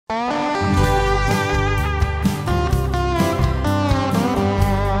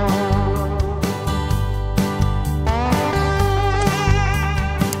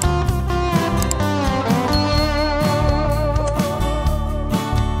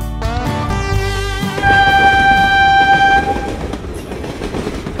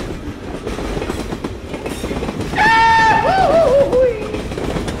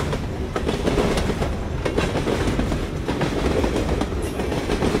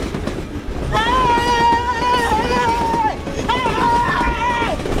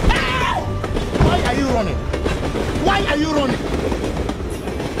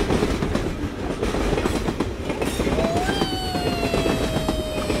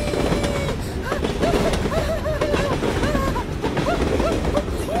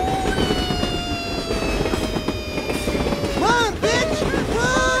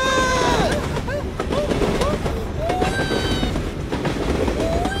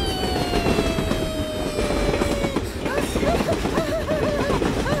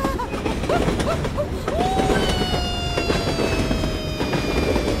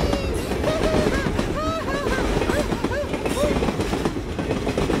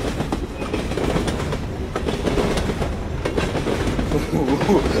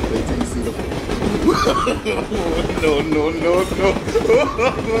Wait till you see the. No, no, no, no.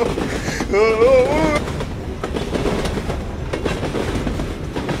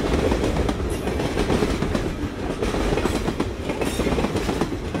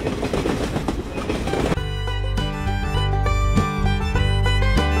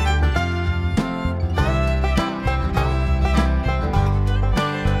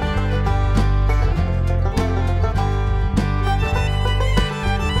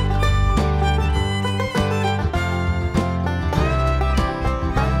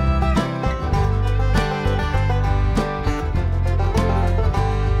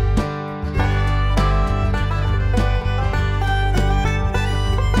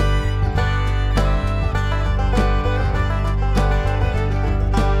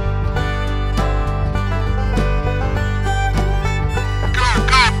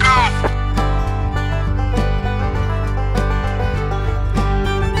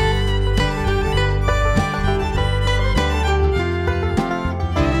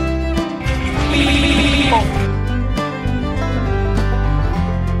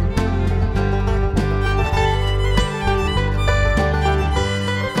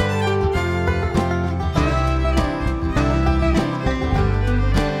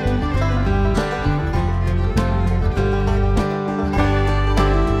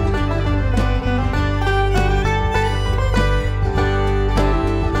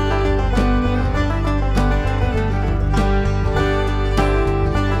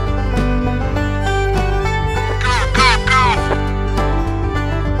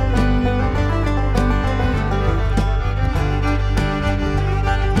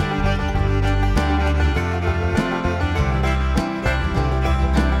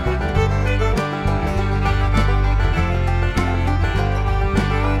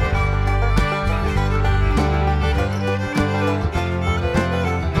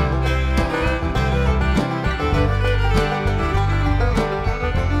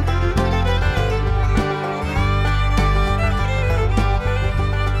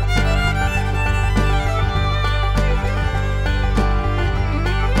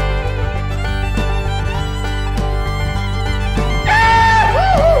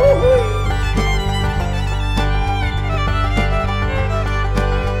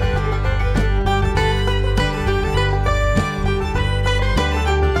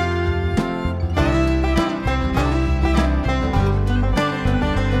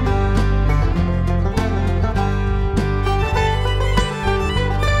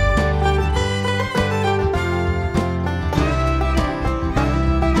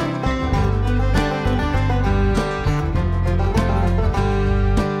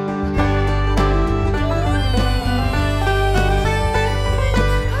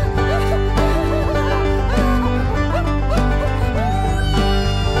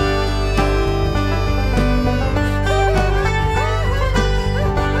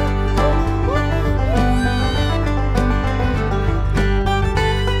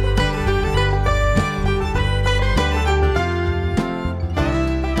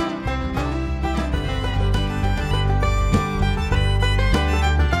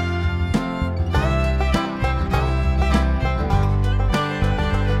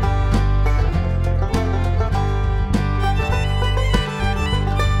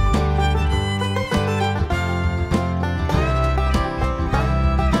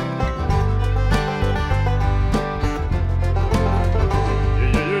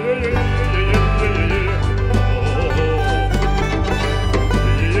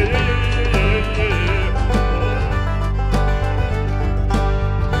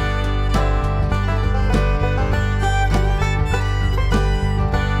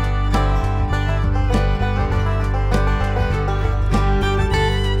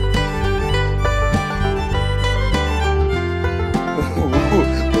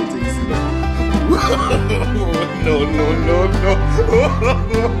 No, no, no, no.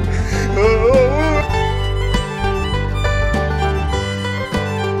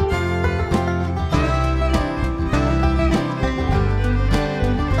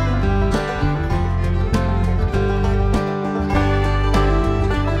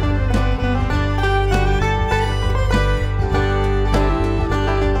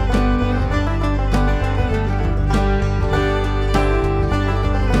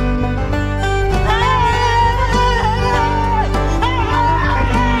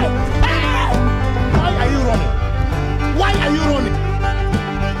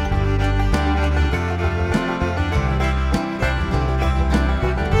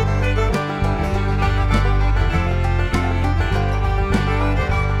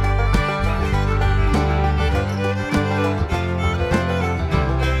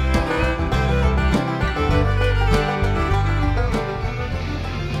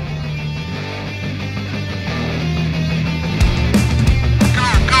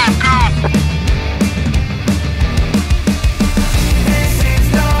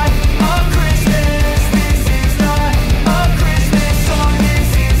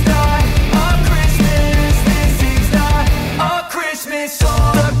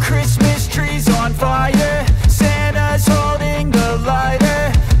 Christmas tree's on fire, Santa's holding the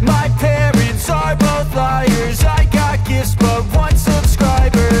lighter. My parents are both liars, I got gifts but 1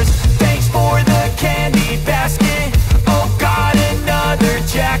 subscribers. Thanks for the candy basket, oh god, another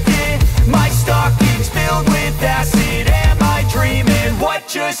jacket. My stocking's filled with acid, am I dreaming? What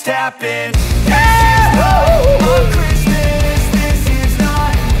just happened? This is not a Christmas, this is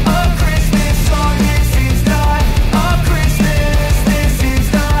not a Christmas song. This is not a Christmas, this is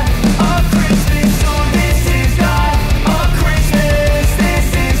not a Christmas song. This is not a Christmas, this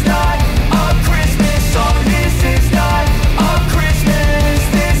is not a Christmas song. This is not a Christmas,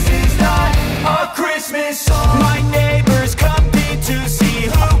 this is not a Christmas song. My neighbors compete to see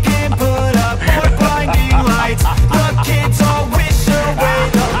who can put up more blinding lights. The kids all wish away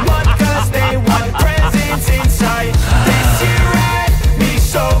the month 'cause they want presents in sight. This year had me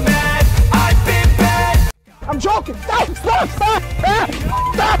so mad, I've been bad. I'm joking. Stop! Stop! Stop!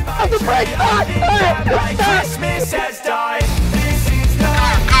 Stop! I'm just breaking. My Christmas has died. This is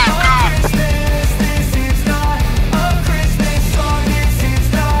not a Christmas. This is not a Christmas song. This is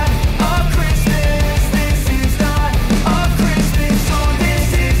not a Christmas. This is not a Christmas song. This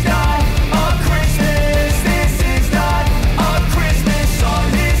is not a Christmas. This is not a Christmas song.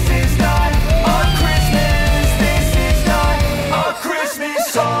 This is not a Christmas. This is not a Christmas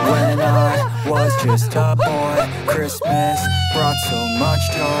song. When I was just a boy, Christmas brought so much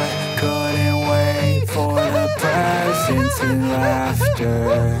joy. Couldn't wait for the presents and laughter.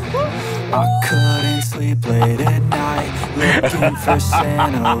 I couldn't sleep late at night, looking for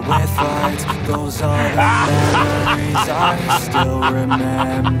Santa with lights. Those are the memories I still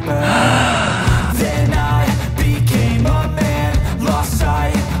remember. Then